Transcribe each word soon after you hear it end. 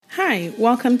Hi,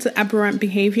 welcome to Aberrant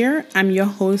Behavior. I'm your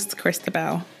host,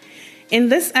 Christabel. In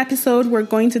this episode, we're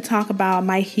going to talk about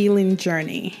my healing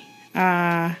journey.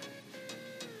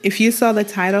 If you saw the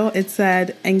title, it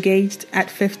said engaged at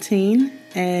 15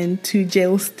 and 2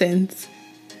 jail stints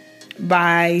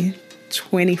by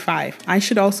 25. I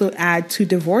should also add 2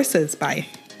 divorces by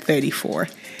 34.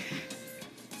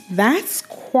 That's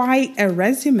quite a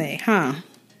resume, huh?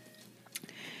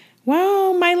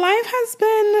 Well, my life has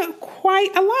been quite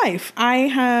a life. I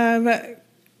have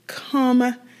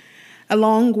come a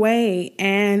long way,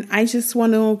 and I just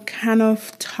want to kind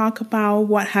of talk about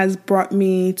what has brought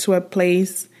me to a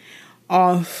place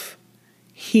of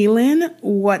healing,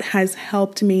 what has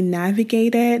helped me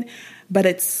navigate it, but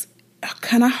it's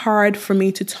kind of hard for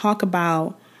me to talk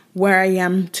about where I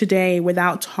am today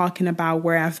without talking about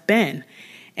where I've been.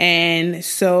 And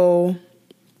so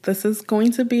this is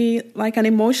going to be like an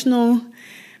emotional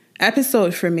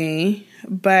episode for me,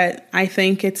 but I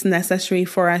think it's necessary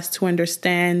for us to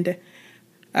understand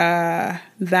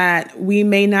that we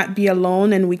may not be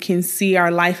alone, and we can see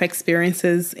our life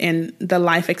experiences in the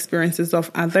life experiences of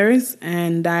others,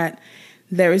 and that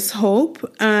there is hope,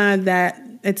 that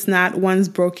it's not once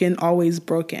broken, always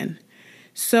broken.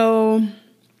 So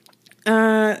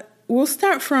we'll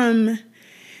start from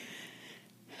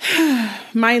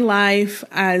my life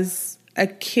as a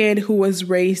kid who was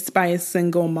raised by a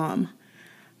single mom.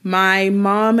 My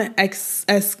mom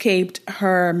escaped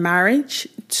her marriage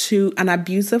to an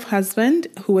abusive husband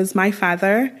who was my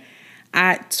father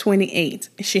at 28.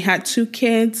 She had 2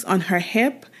 kids on her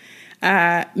hip,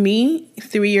 me,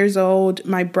 3 years old,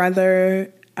 my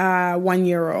brother, 1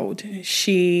 year old.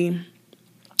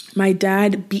 My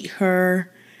dad beat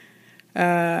her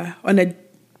on a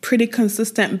pretty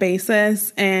consistent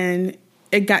basis, and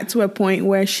it got to a point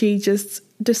where she just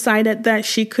decided that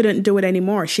she couldn't do it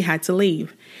anymore. She had to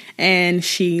leave, and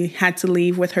she had to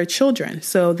leave with her children.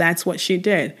 So that's what she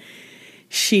did.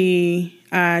 She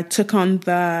took on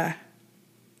the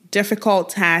difficult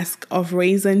task of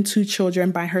raising 2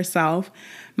 children by herself.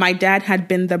 My dad had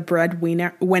been the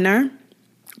breadwinner.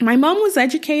 My mom was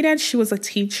educated. She was a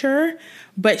teacher,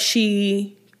 but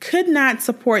she could not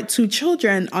support 2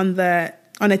 children on a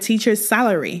teacher's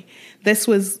salary. This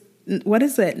was,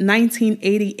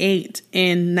 1988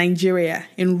 in Nigeria,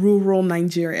 in rural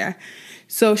Nigeria.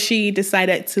 So she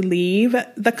decided to leave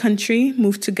the country,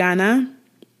 move to Ghana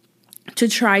to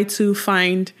try to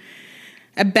find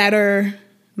a better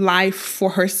life for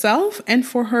herself and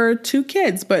for her 2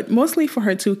 kids, but mostly for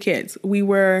her 2 kids. We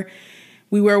were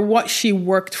what she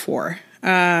worked for.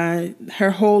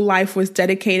 Her whole life was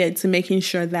dedicated to making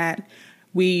sure that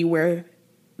we were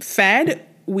fed,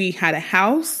 we had a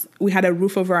house, we had a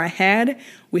roof over our head,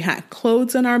 we had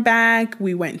clothes on our back,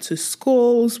 we went to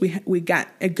schools, we got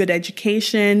a good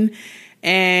education,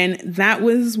 and that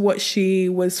was what she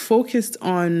was focused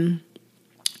on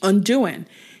doing.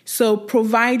 So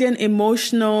providing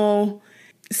emotional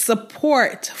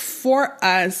support for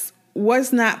us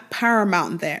was not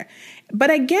paramount there.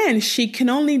 But again, she can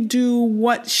only do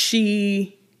what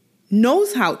she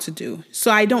knows how to do.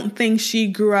 So I don't think she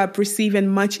grew up receiving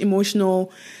much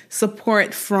emotional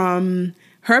support from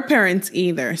her parents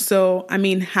either. So, I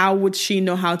mean, how would she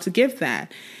know how to give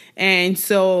that? And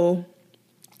so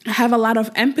I have a lot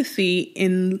of empathy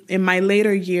in my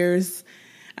later years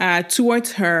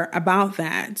towards her about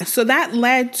that. So that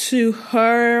led to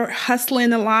her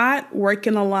hustling a lot,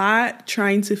 working a lot,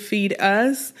 trying to feed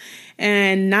us,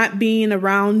 and not being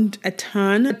around a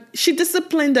ton. She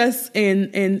disciplined us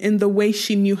in the way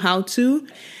she knew how to.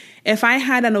 If I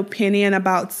had an opinion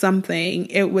about something,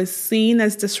 it was seen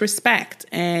as disrespect.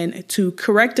 And to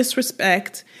correct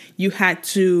disrespect, you had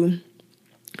to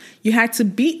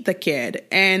beat the kid.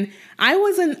 And I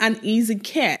wasn't an easy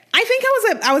kid. I think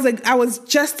I was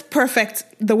just perfect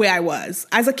the way I was.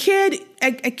 As a kid,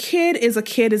 a kid is a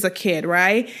kid,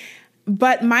 right?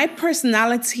 But my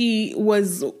personality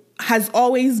has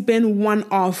always been one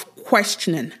of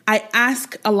questioning. I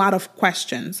ask a lot of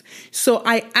questions. So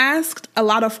I asked a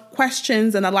lot of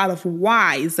questions and a lot of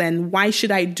whys, and why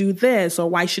should I do this or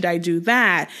why should I do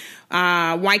that?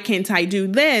 Why can't I do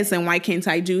this and why can't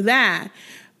I do that?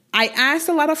 I asked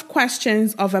a lot of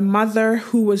questions of a mother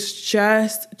who was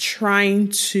just trying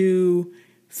to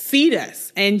feed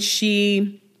us, and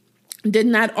she did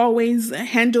not always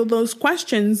handle those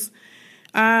questions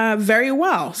very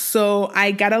well. So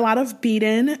I got a lot of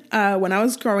beating when I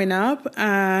was growing up.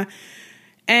 And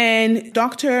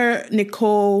Dr.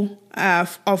 Nicole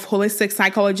of Holistic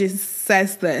Psychology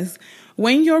says this: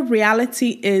 when your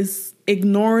reality is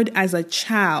ignored as a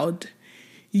child,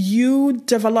 you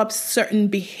develop certain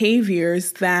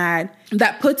behaviors that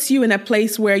puts you in a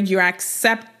place where you're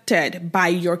accepted by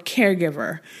your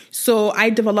caregiver. So I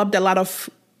developed a lot of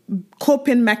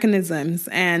coping mechanisms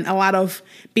and a lot of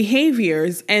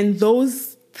behaviors, and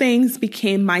those things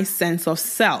became my sense of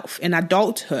self in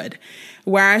adulthood,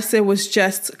 whereas it was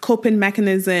just coping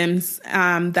mechanisms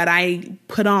that I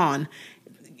put on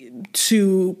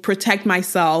to protect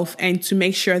myself and to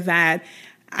make sure that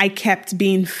I kept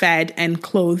being fed and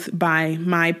clothed by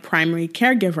my primary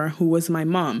caregiver, who was my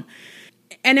mom.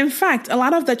 And in fact, a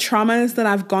lot of the traumas that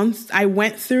I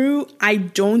went through, I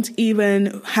don't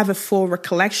even have a full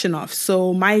recollection of.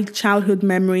 So my childhood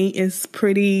memory is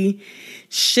pretty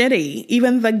shitty.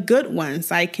 Even the good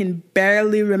ones, I can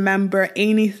barely remember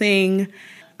anything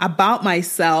about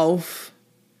myself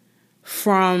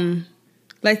from,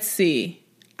 let's see.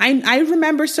 I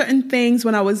remember certain things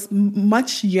when I was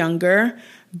much younger,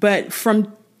 but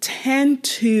from 10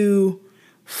 to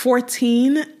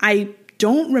 14, I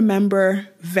don't remember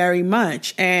very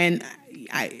much. And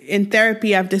in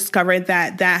therapy, I've discovered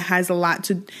that has a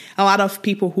lot of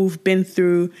people who've been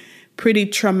through pretty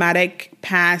traumatic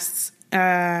pasts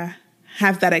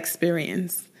have that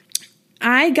experience.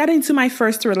 I got into my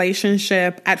first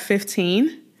relationship at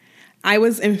 15. I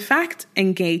was in fact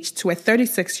engaged to a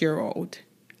 36-year-old.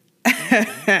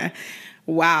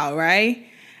 Wow, right?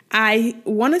 I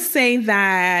want to say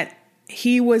that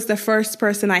he was the first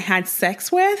person I had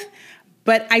sex with,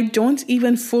 but I don't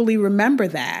even fully remember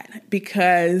that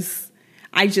because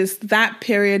that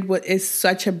period is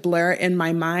such a blur in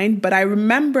my mind. But I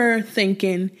remember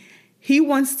thinking, he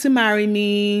wants to marry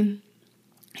me.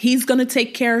 He's going to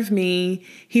take care of me.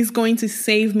 He's going to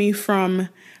save me from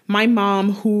my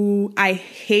mom, who I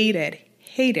hated.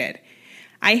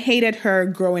 I hated her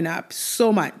growing up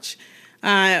so much.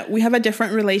 We have a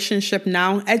different relationship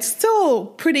now. It's still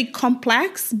pretty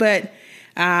complex, but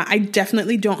I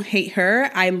definitely don't hate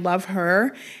her. I love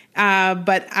her.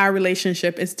 But our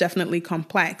relationship is definitely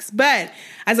complex. But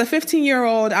as a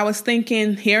 15-year-old, I was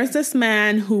thinking, here's this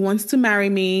man who wants to marry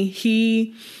me.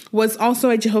 He was also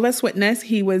a Jehovah's Witness.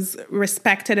 He was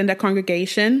respected in the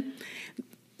congregation.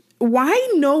 Why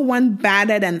no one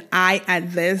batted an eye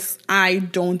at this, I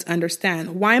don't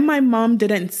understand. Why my mom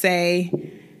didn't say,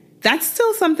 that's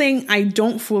still something I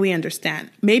don't fully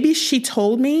understand. Maybe she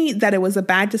told me that it was a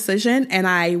bad decision and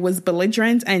I was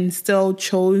belligerent and still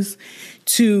chose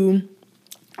to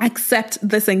accept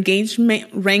this engagement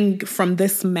ring from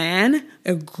this man,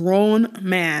 a grown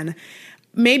man.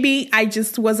 Maybe I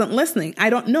just wasn't listening. I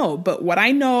don't know. But what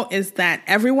I know is that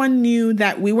everyone knew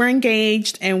that we were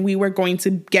engaged and we were going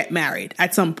to get married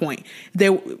at some point.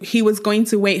 He was going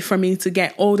to wait for me to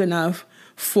get old enough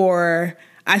for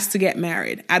us to get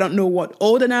married. I don't know what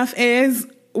old enough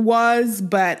was,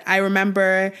 but I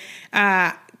remember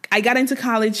I got into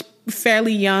college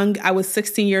fairly young. I was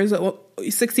 16 years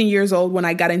old when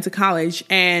I got into college,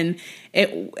 and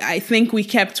I think we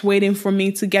kept waiting for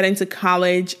me to get into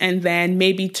college and then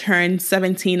maybe turn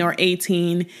 17 or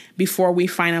 18 before we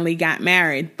finally got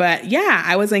married. But yeah,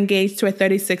 I was engaged to a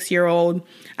 36-year-old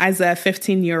as a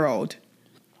 15-year-old.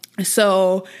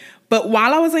 So, but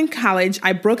while I was in college,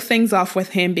 I broke things off with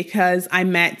him because I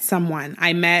met someone.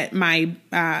 I met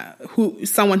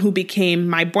someone who became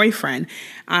my boyfriend.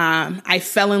 I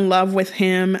fell in love with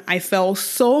him. I fell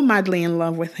so madly in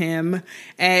love with him,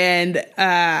 and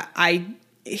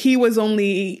he was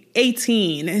only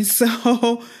 18,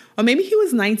 so or maybe he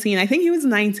was 19. I think he was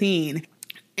 19.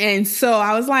 And so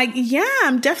I was like, yeah,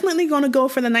 I'm definitely going to go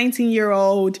for the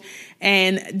 19-year-old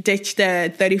and ditch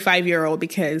the 35-year-old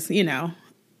because,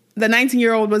 the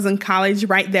 19-year-old was in college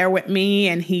right there with me,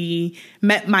 and he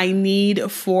met my need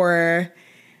for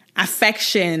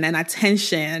affection and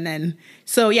attention. And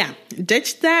so, yeah,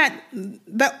 ditched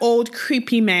the old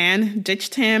creepy man,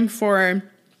 ditched him for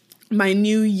my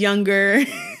new, younger,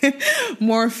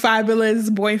 more fabulous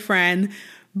boyfriend.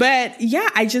 But yeah,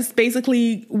 I just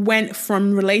basically went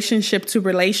from relationship to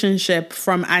relationship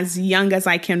from as young as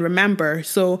I can remember.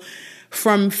 So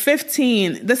from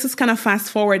 15, this is kind of fast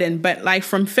forwarding, but like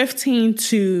from 15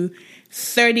 to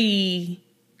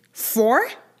 34,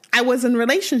 I was in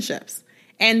relationships.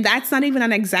 And that's not even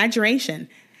an exaggeration.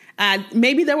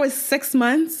 Maybe there was 6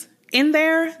 months in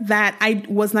there that I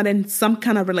was not in some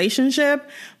kind of relationship.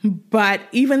 But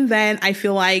even then, I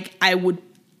feel like I was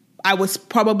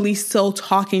probably still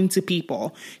talking to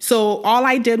people. So all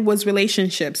I did was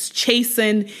relationships,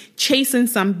 chasing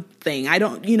something. I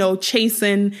don't,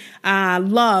 chasing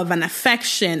love and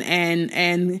affection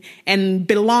and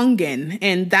belonging.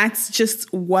 And that's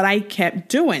just what I kept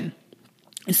doing.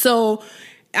 So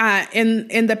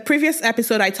in the previous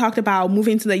episode, I talked about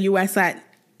moving to the US at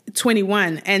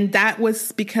 21. And that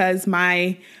was because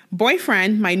my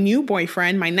boyfriend, my new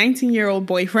boyfriend, my 19-year-old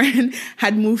boyfriend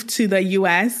had moved to the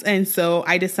US. And so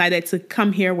I decided to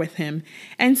come here with him.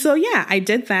 And so, yeah, I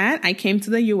did that. I came to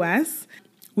the US.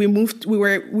 We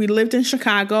lived in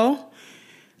Chicago.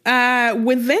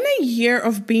 Within a year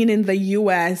of being in the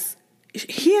US,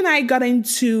 he and I got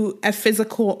into a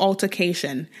physical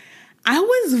altercation. I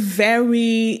was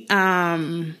very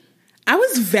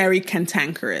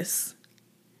cantankerous.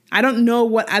 I don't know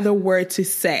what other word to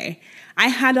say. I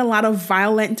had a lot of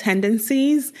violent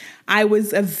tendencies. I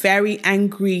was a very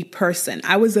angry person.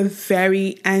 I was a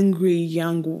very angry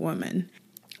young woman.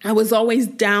 I was always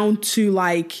down to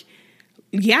like,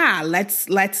 yeah, let's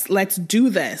do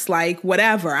this. Like,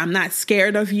 whatever. I'm not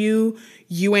scared of you.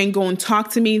 You ain't going to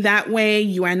talk to me that way.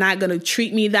 You are not going to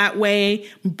treat me that way.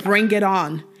 Bring it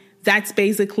on. That's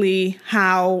basically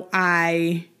how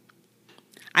I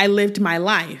lived my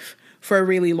life for a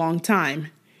really long time.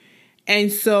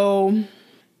 And so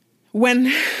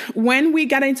when we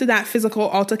got into that physical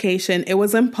altercation, it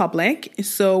was in public.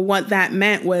 So what that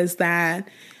meant was that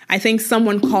I think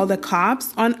someone called the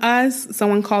cops on us.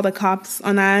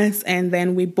 And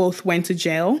then we both went to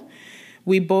jail.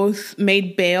 We both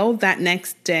made bail that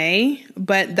next day,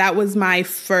 but that was my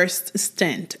first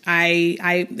stint. We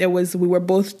were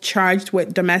both charged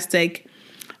with domestic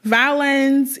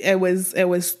violence. It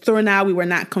was thrown out. We were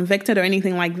not convicted or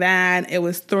anything like that. It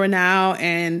was thrown out,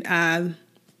 and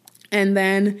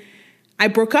then I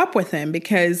broke up with him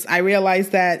because I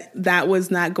realized that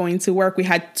was not going to work. We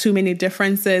had too many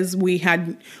differences. We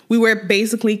were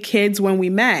basically kids when we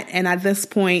met. And at this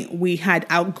point we had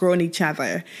outgrown each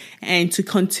other, and to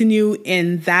continue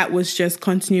in that was just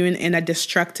continuing in a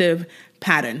destructive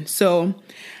pattern. So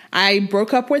I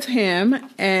broke up with him,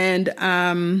 and,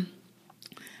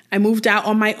 I moved out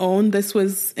on my own. This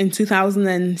was in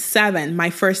 2007, my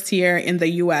first year in the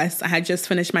U.S. I had just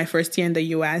finished my first year in the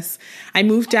U.S. I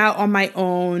moved out on my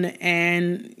own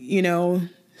and,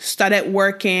 started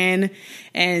working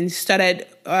and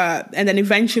then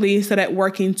eventually started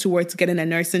working towards getting a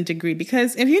nursing degree.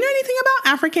 Because if you know anything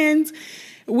about Africans,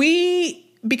 we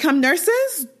become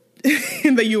nurses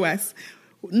in the U.S.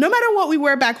 no matter what we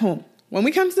were back home. When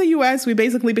we come to the U.S., we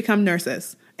basically become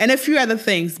nurses and a few other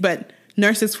things, but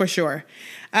nurses for sure.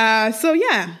 Fast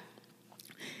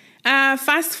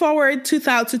forward to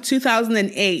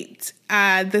 2008.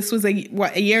 This was a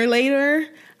year later.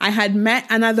 I had met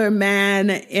another man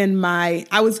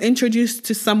I was introduced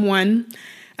to someone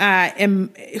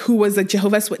who was a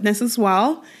Jehovah's Witness as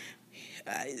well.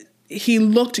 He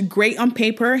looked great on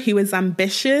paper. He was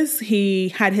ambitious. He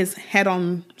had his head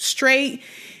on straight,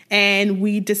 and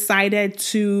we decided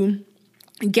to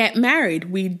get married.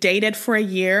 We dated for a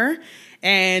year.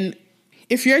 And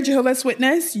if you're a Jehovah's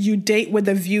Witness, you date with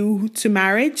a view to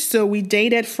marriage. So we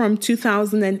dated from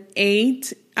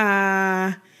 2008.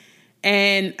 And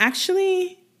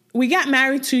actually, we got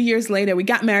married 2 years later. We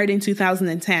got married in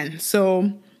 2010.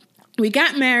 So we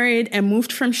got married and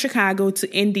moved from Chicago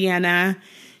to Indiana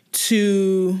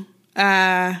to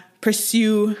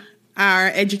pursue our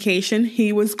education.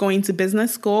 He was going to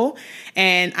business school,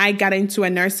 and I got into a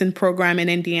nursing program in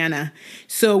Indiana.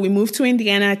 So we moved to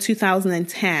Indiana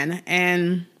 2010,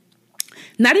 and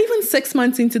not even 6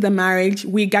 months into the marriage,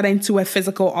 we got into a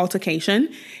physical altercation.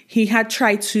 He had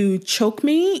tried to choke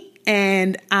me,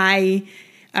 and I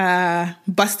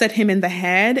busted him in the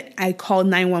head. I called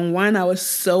 911. I was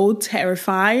so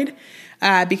terrified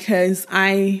because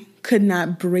I could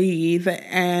not breathe,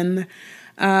 and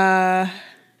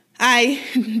I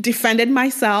defended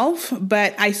myself,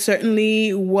 but I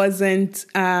certainly wasn't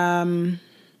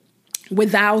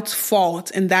without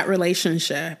fault in that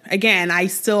relationship. Again, I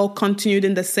still continued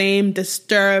in the same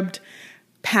disturbed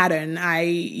pattern.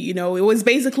 It was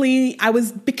basically, I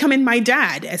was becoming my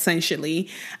dad, essentially.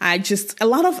 A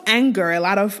lot of anger, a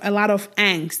lot of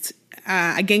angst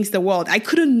against the world. I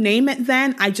couldn't name it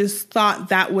then. I just thought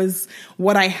that was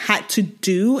what I had to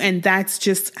do, and that's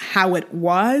just how it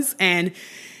was. And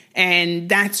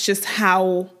that's just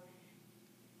how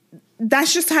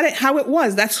it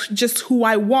was. That's just who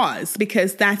I was,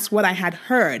 because that's what I had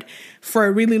heard for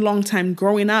a really long time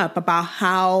growing up about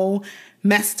how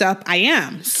messed up I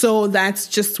am. So that's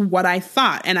just what I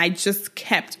thought. And I just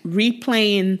kept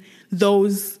replaying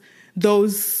those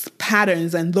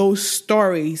patterns and those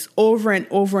stories over and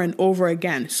over and over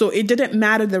again. So it didn't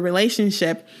matter the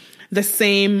relationship. The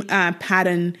same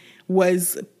pattern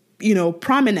was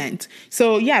prominent.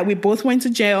 So yeah, we both went to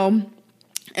jail.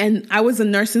 And I was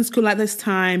in nursing school at this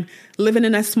time, living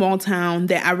in a small town.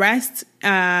 The arrest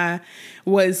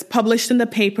was published in the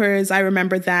papers. I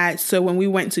remember that. So when we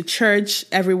went to church,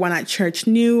 everyone at church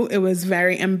knew. It was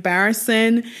very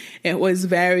embarrassing. It was a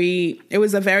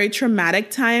very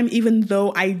traumatic time, even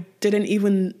though I didn't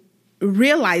even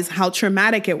realize how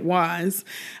traumatic it was.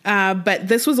 But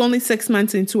this was only 6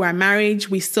 months into our marriage.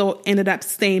 We still ended up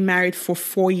staying married for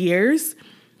 4 years.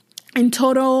 In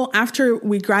total, after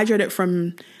I graduated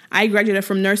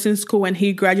from nursing school and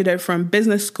he graduated from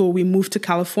business school, we moved to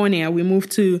California. We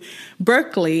moved to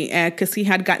Berkeley because he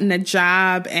had gotten a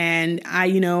job, and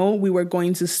we were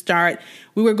going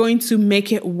to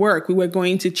make it work. We were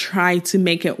going to try to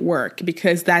make it work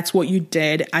because that's what you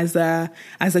did as a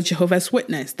Jehovah's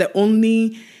Witness. The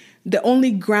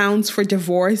only grounds for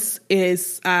divorce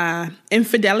is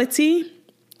infidelity,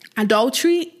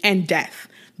 adultery, and death.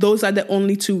 Those are the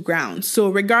only 2 grounds. So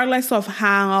regardless of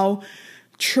how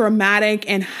traumatic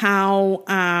and how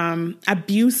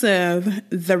abusive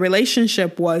the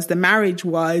relationship was, the marriage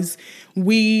was,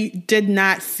 we did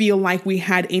not feel like we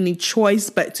had any choice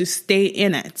but to stay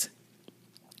in it.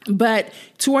 But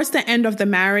towards the end of the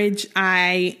marriage,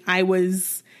 I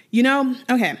was,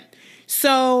 okay.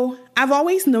 So I've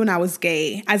always known I was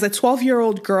gay. As a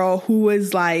 12-year-old girl who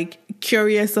was like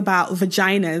curious about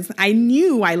vaginas, I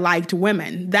knew I liked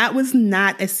women. That was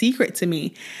not a secret to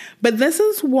me. But this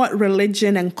is what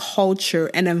religion and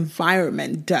culture and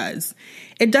environment does.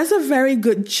 It does a very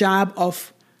good job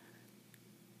of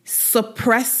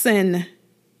suppressing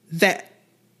the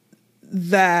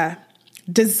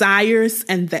desires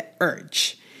and the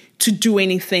urge to do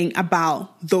anything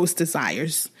about those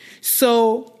desires.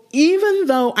 So even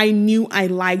though I knew I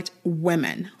liked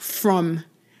women from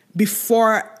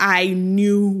before I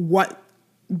knew what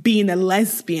being a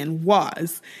lesbian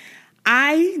was,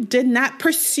 I did not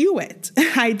pursue it.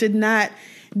 I did not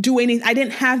do anything. I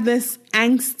didn't have this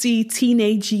angsty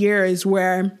teenage years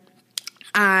where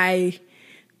I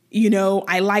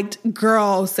liked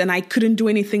girls and I couldn't do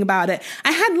anything about it.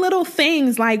 I had little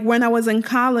things like when I was in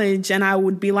college and I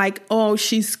would be like, oh,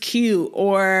 she's cute,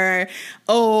 or,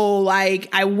 oh, like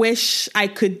I wish I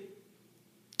could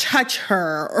touch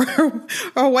her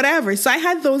or whatever. So I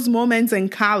had those moments in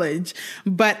college,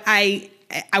 but I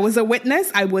was a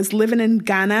witness. I was living in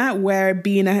Ghana where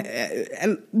being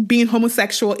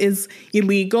homosexual is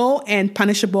illegal and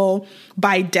punishable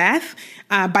by death,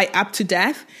 by up to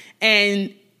death.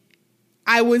 And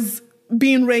I was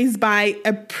being raised by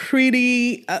a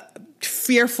pretty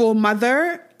fearful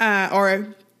mother,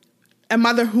 or a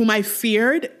mother whom I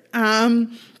feared.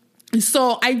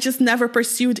 So I just never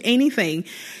pursued anything.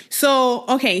 So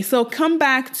come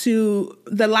back to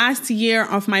the last year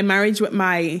of my marriage with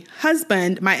my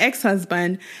husband, my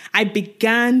ex-husband. I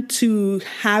began to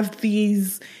have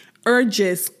these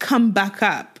urges come back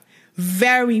up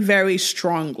very, very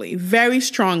strongly, very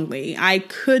strongly. I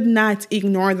could not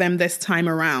ignore them this time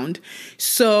around.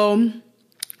 So,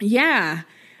 yeah,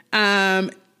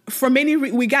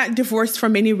 we got divorced for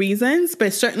many reasons,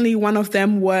 but certainly one of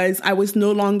them was I was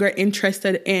no longer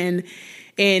interested in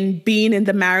being in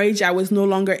the marriage. I was no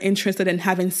longer interested in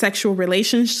having sexual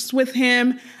relations with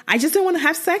him. I just didn't want to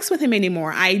have sex with him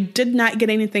anymore. I did not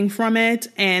get anything from it,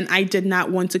 and I did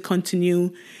not want to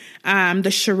continue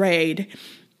the charade.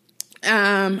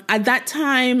 At that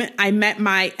time, I met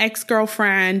my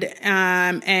ex-girlfriend,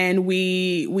 and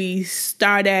we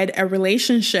started a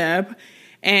relationship.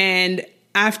 And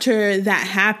after that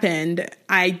happened,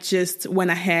 I just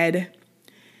went ahead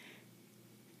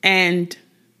and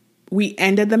we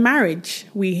ended the marriage.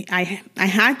 I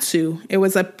had to. It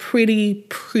was a pretty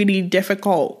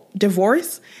difficult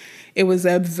divorce. It was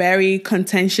a very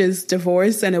contentious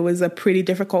divorce, and it was a pretty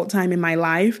difficult time in my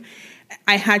life.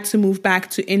 I had to move back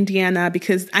to Indiana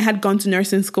because I had gone to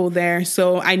nursing school there.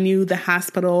 So I knew the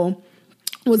hospital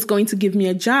was going to give me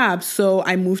a job. So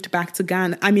I moved back to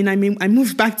Ghana. I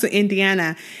moved back to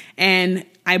Indiana, and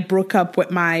I broke up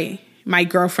with my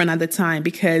girlfriend at the time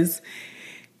because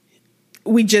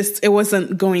it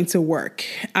wasn't going to work.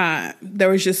 There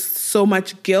was just so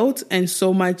much guilt and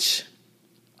so much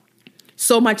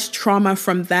trauma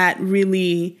from that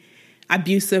really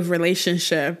abusive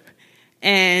relationship.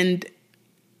 And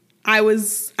I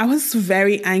was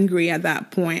very angry at that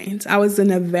point. I was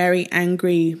in a very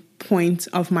angry point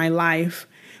of my life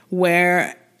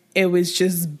where it was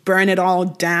just burn it all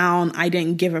down. I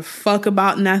didn't give a fuck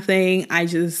about nothing. I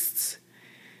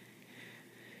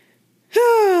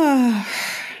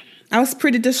was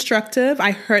pretty destructive.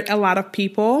 I hurt a lot of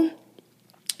people.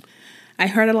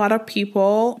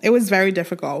 It was very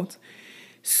difficult.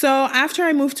 So after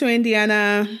I moved to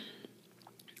Indiana,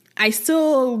 I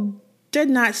still did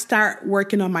not start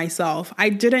working on myself. I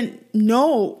didn't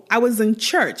know I was in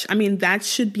church. I mean, that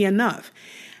should be enough.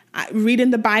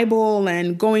 Reading the Bible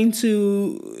and going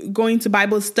to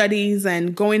Bible studies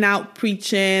and going out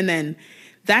preaching, and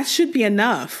that should be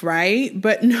enough, right?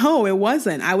 But no, it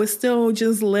wasn't. I was still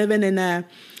just living in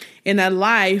a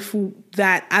life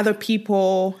that other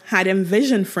people had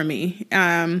envisioned for me.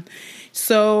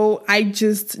 So I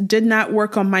just did not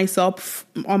work on myself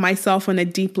on a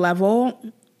deep level.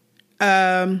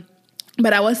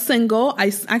 But I was single.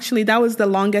 That was the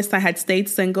longest I had stayed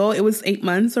single. It was 8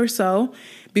 months or so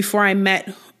before I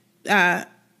met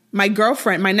my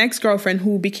next girlfriend,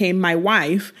 who became my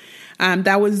wife.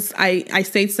 I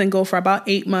stayed single for about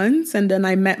 8 months, and then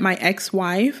I met my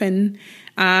ex-wife, and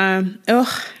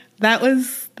that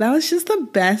was just the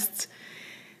best.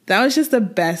 That was just the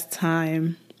best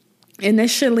time.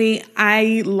 Initially,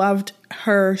 I loved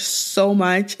her so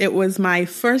much. It was my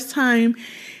first time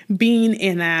being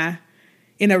in a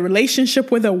relationship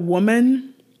with a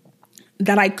woman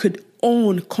that I could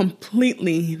own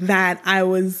completely, that I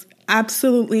was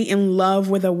absolutely in love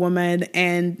with a woman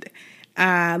and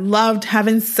loved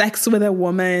having sex with a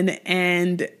woman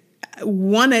and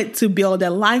wanted to build a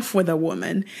life with a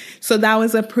woman. So that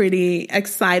was a pretty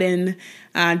exciting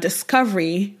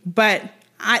discovery, but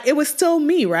it was still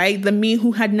me, right? The me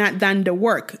who had not done the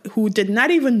work, who did not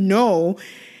even know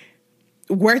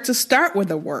where to start with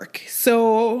the work.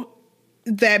 So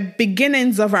the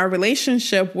beginnings of our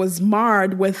relationship was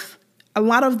marred with a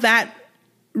lot of that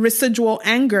residual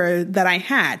anger that I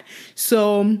had.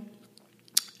 So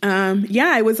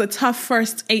it was a tough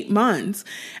first 8 months.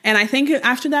 And I think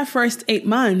after that first 8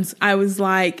 months, I was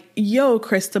like, yo,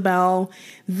 Christabel,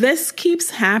 this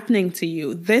keeps happening to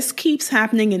you. This keeps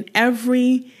happening in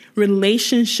every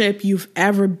relationship you've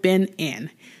ever been in.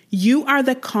 You are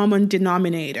the common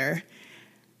denominator.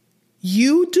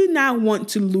 You do not want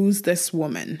to lose this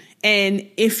woman. And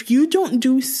if you don't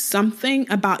do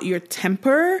something about your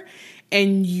temper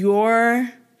and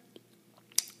your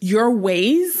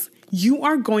ways, you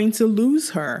are going to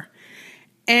lose her.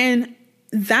 And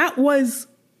that was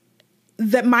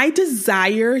that my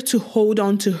desire to hold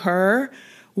on to her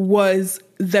was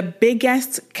the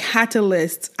biggest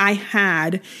catalyst I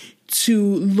had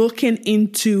to looking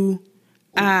into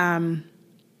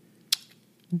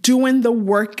doing the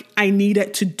work I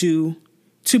needed to do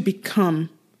to become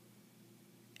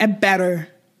a better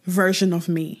version of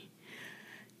me.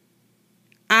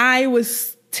 I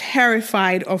was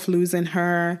terrified of losing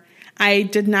her. I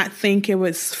did not think it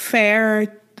was fair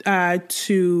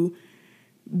to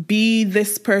be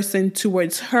this person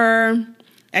towards her,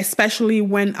 especially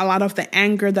when a lot of the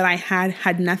anger that I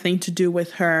had nothing to do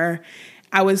with her.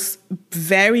 I was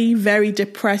very, very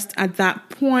depressed at that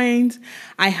point.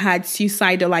 I had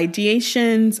suicidal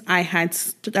ideations. I had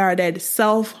started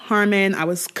self-harming. I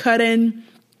was cutting.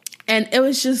 And it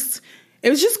was just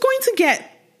going to get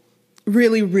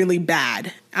really, really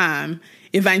bad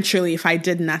eventually if I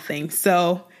did nothing.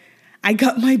 So I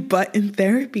got my butt in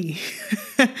therapy.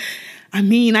 I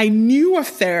mean, I knew of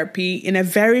therapy in a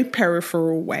very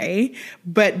peripheral way,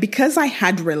 but because I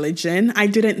had religion, I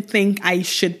didn't think I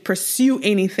should pursue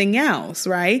anything else,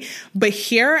 right? But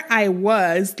here I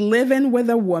was living with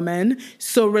a woman,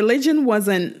 so I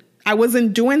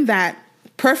wasn't doing that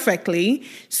perfectly.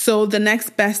 So the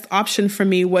next best option for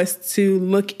me was to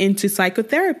look into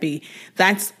psychotherapy.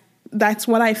 That's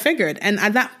what I figured. And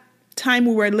at that time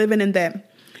we were living in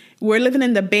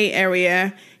the Bay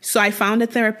Area. So I found a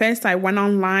therapist. I went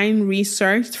online,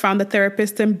 researched, found a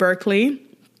therapist in Berkeley,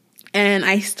 and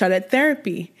I started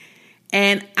therapy.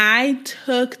 And I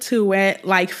took to it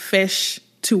like fish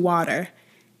to water.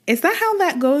 Is that how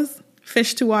that goes?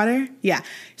 Fish to water? Yeah.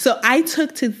 So I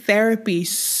took to therapy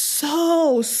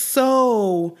so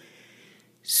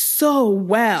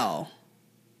well.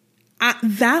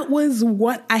 That was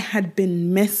what I had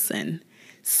been missing.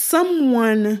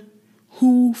 Someone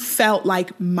who felt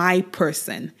like my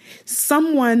person.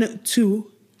 Someone to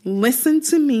listen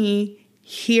to me,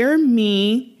 hear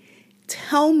me,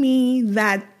 tell me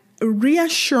that,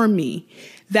 reassure me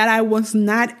that I was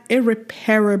not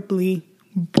irreparably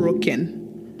broken.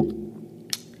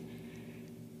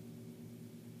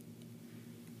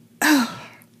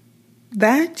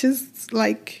 That just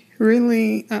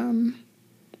really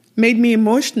made me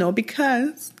emotional,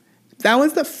 because that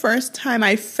was the first time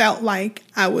I felt like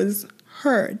I was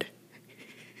heard.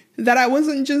 That I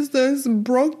wasn't just this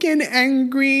broken,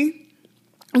 angry,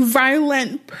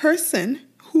 violent person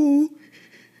who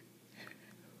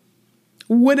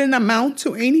wouldn't amount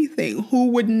to anything, who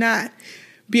would not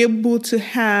be able to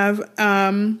have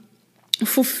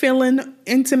fulfilling,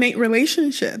 intimate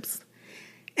relationships.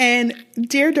 And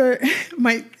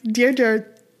my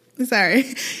dear,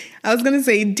 sorry, I was going to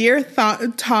say, dear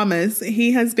Thomas,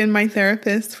 he has been my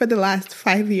therapist for the last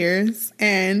 5 years.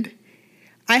 And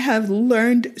I have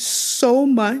learned so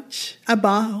much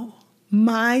about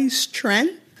my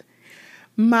strength,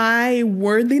 my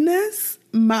worthiness,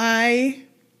 my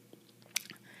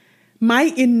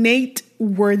innate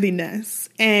worthiness.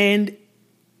 And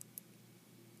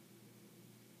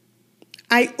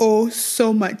I owe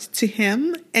so much to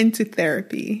him and to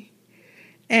therapy.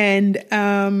 And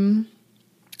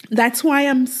that's why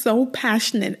I'm so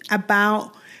passionate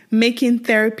about making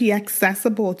therapy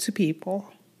accessible to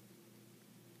people.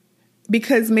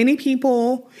 Because many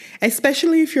people,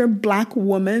 especially if you're a Black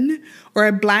woman or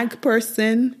a Black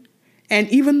person, and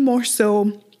even more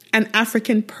so an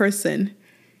African person,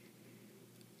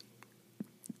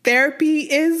 therapy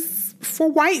is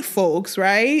for white folks,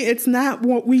 right? It's not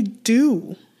what we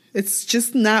do. It's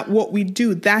just not what we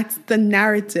do. That's the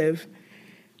narrative.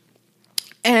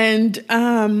 And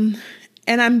I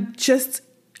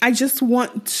just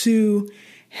want to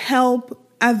help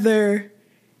other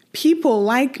people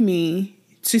like me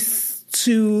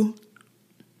to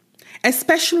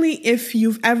especially if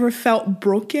you've ever felt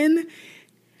broken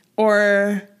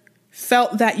or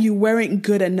felt that you weren't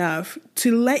good enough,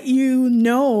 to let you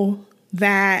know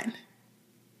that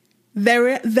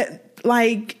there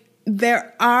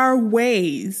are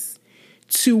ways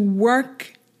to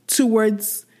work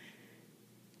towards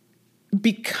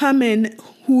becoming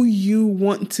who you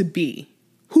want to be,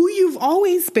 who you've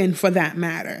always been for that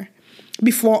matter,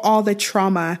 before all the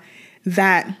trauma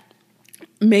that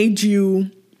made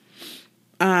you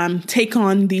take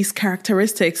on these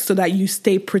characteristics so that you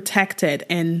stay protected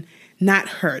and not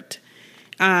hurt.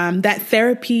 That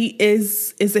therapy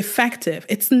is effective.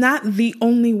 It's not the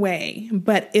only way,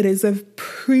 but it is a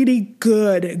pretty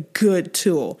good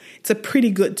tool. It's a pretty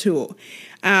good tool.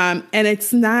 And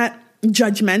it's not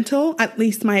judgmental, at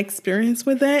least my experience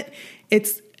with it.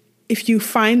 If you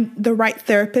find the right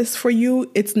therapist for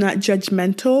you, it's not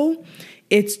judgmental.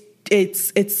 It's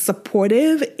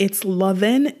supportive. It's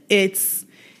loving. It's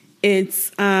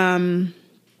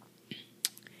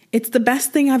the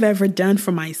best thing I've ever done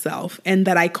for myself and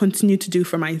that I continue to do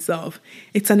for myself.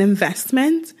 It's an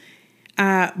investment.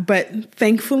 But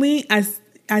thankfully, as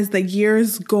the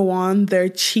years go on, there are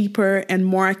cheaper and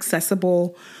more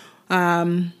accessible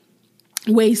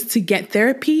ways to get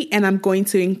therapy. And I'm going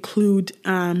to include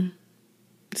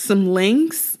some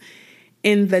links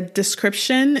in the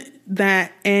description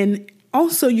and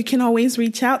also you can always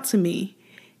reach out to me.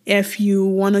 If you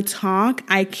want to talk,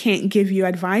 I can't give you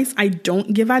advice. I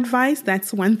don't give advice.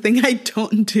 That's one thing I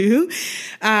don't do.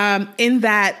 In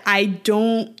that I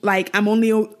don't I'm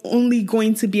only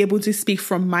going to be able to speak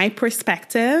from my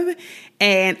perspective.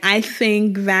 And I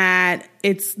think that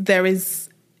it's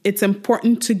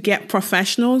important to get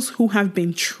professionals who have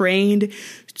been trained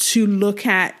to look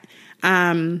at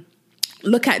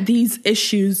these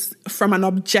issues from an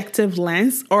objective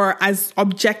lens, or as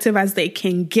objective as they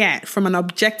can get from an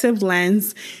objective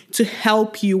lens, to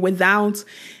help you without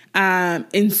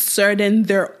inserting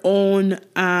their own,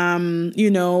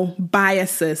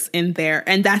 biases in there.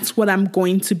 And that's what I'm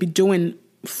going to be doing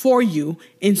for you,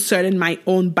 inserting my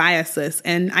own biases.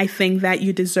 And I think that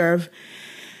you deserve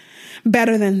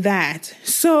better than that.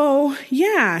 So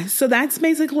yeah, so that's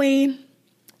basically,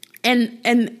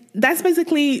 and that's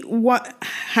basically what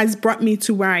has brought me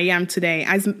to where I am today.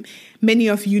 As many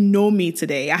of you know me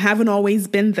today, I haven't always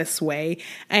been this way.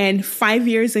 And 5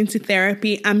 years into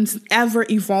therapy, I'm ever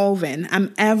evolving.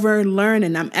 I'm ever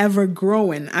learning. I'm ever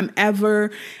growing. I'm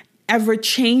ever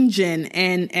changing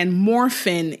and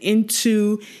morphing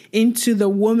into the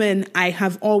woman I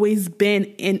have always been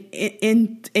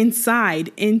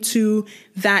inside, into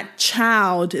that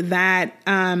child, that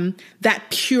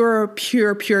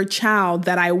pure child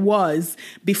that I was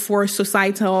before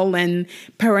societal and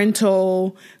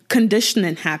parental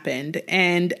conditioning happened.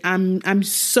 And I'm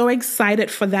so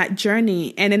excited for that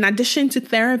journey. And in addition to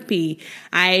therapy,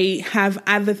 I have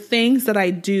other things that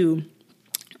I do.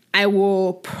 I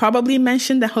will probably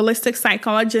mention the holistic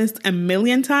psychologist a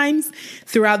million times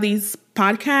throughout these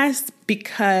podcasts,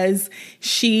 because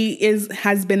she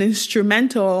has been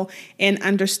instrumental in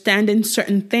understanding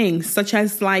certain things, such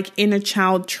as like inner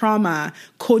child trauma,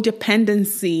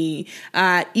 codependency,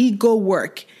 ego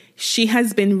work. She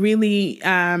has been really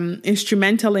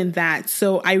instrumental in that.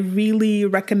 So I really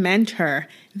recommend her.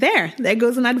 There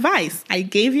goes an advice. I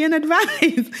gave you an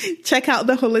advice. Check out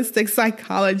the holistic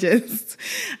psychologist.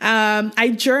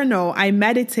 I journal, I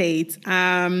meditate.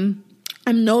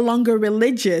 I'm no longer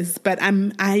religious, but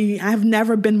I've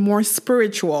never been more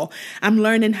spiritual. I'm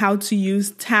learning how to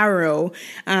use tarot,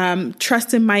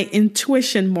 trusting my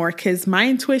intuition more, because my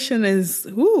intuition is,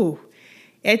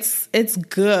 it's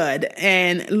good,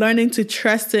 and learning to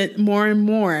trust it more and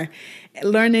more,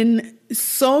 learning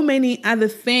so many other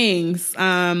things,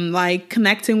 like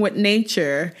connecting with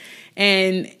nature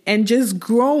and just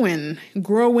growing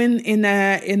in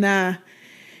a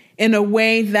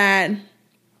way that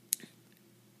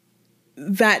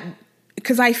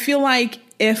because I feel like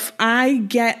if I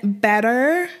get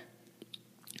better,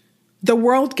 the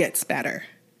world gets better.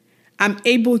 I'm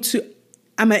able to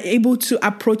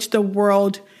approach the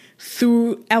world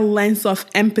through a lens of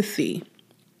empathy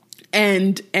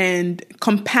and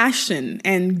compassion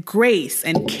and grace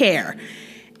and care.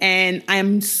 And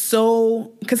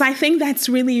because I think that's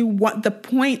really what the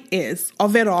point is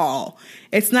of it all.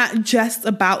 It's not just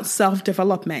about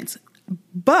self-development,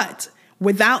 but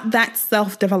without that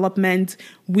self-development,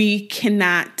 we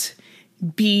cannot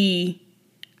be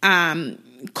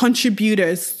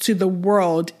contributors to the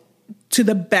world to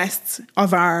the best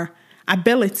of our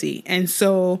ability. And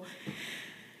so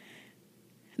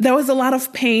there was a lot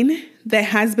of pain. There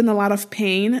has been a lot of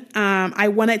pain. I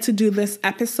wanted to do this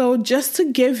episode just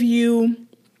to give you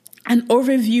an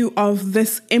overview of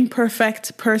this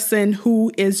imperfect person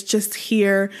who is just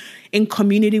here in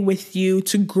community with you,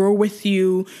 to grow with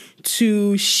you,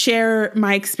 to share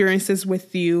my experiences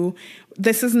with you.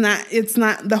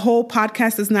 The whole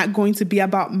podcast is not going to be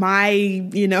about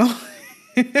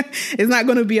it's not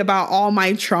going to be about all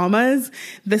my traumas.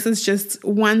 This is just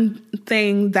one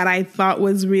thing that I thought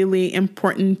was really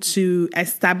important to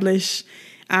establish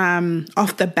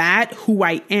off the bat who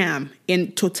I am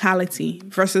in totality,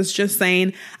 versus just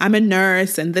saying I'm a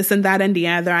nurse and this and that and the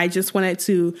other. I just wanted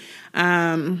to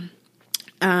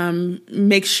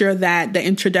make sure that the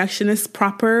introduction is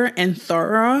proper and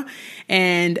thorough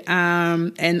and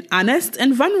honest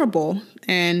and vulnerable.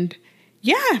 And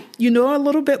yeah, you know a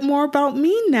little bit more about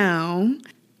me now.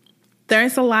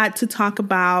 There's a lot to talk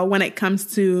about when it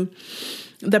comes to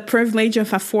the privilege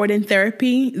of affording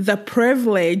therapy, the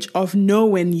privilege of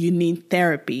knowing you need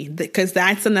therapy, because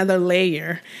that's another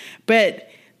layer. But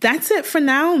that's it for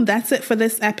now. That's it for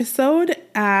this episode.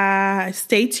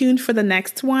 Stay tuned for the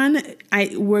next one.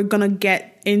 We're going to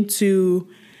get into,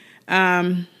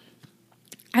 I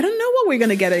don't know what we're going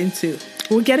to get into.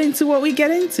 We'll get into what we get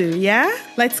into. Yeah?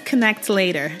 Let's connect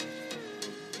later.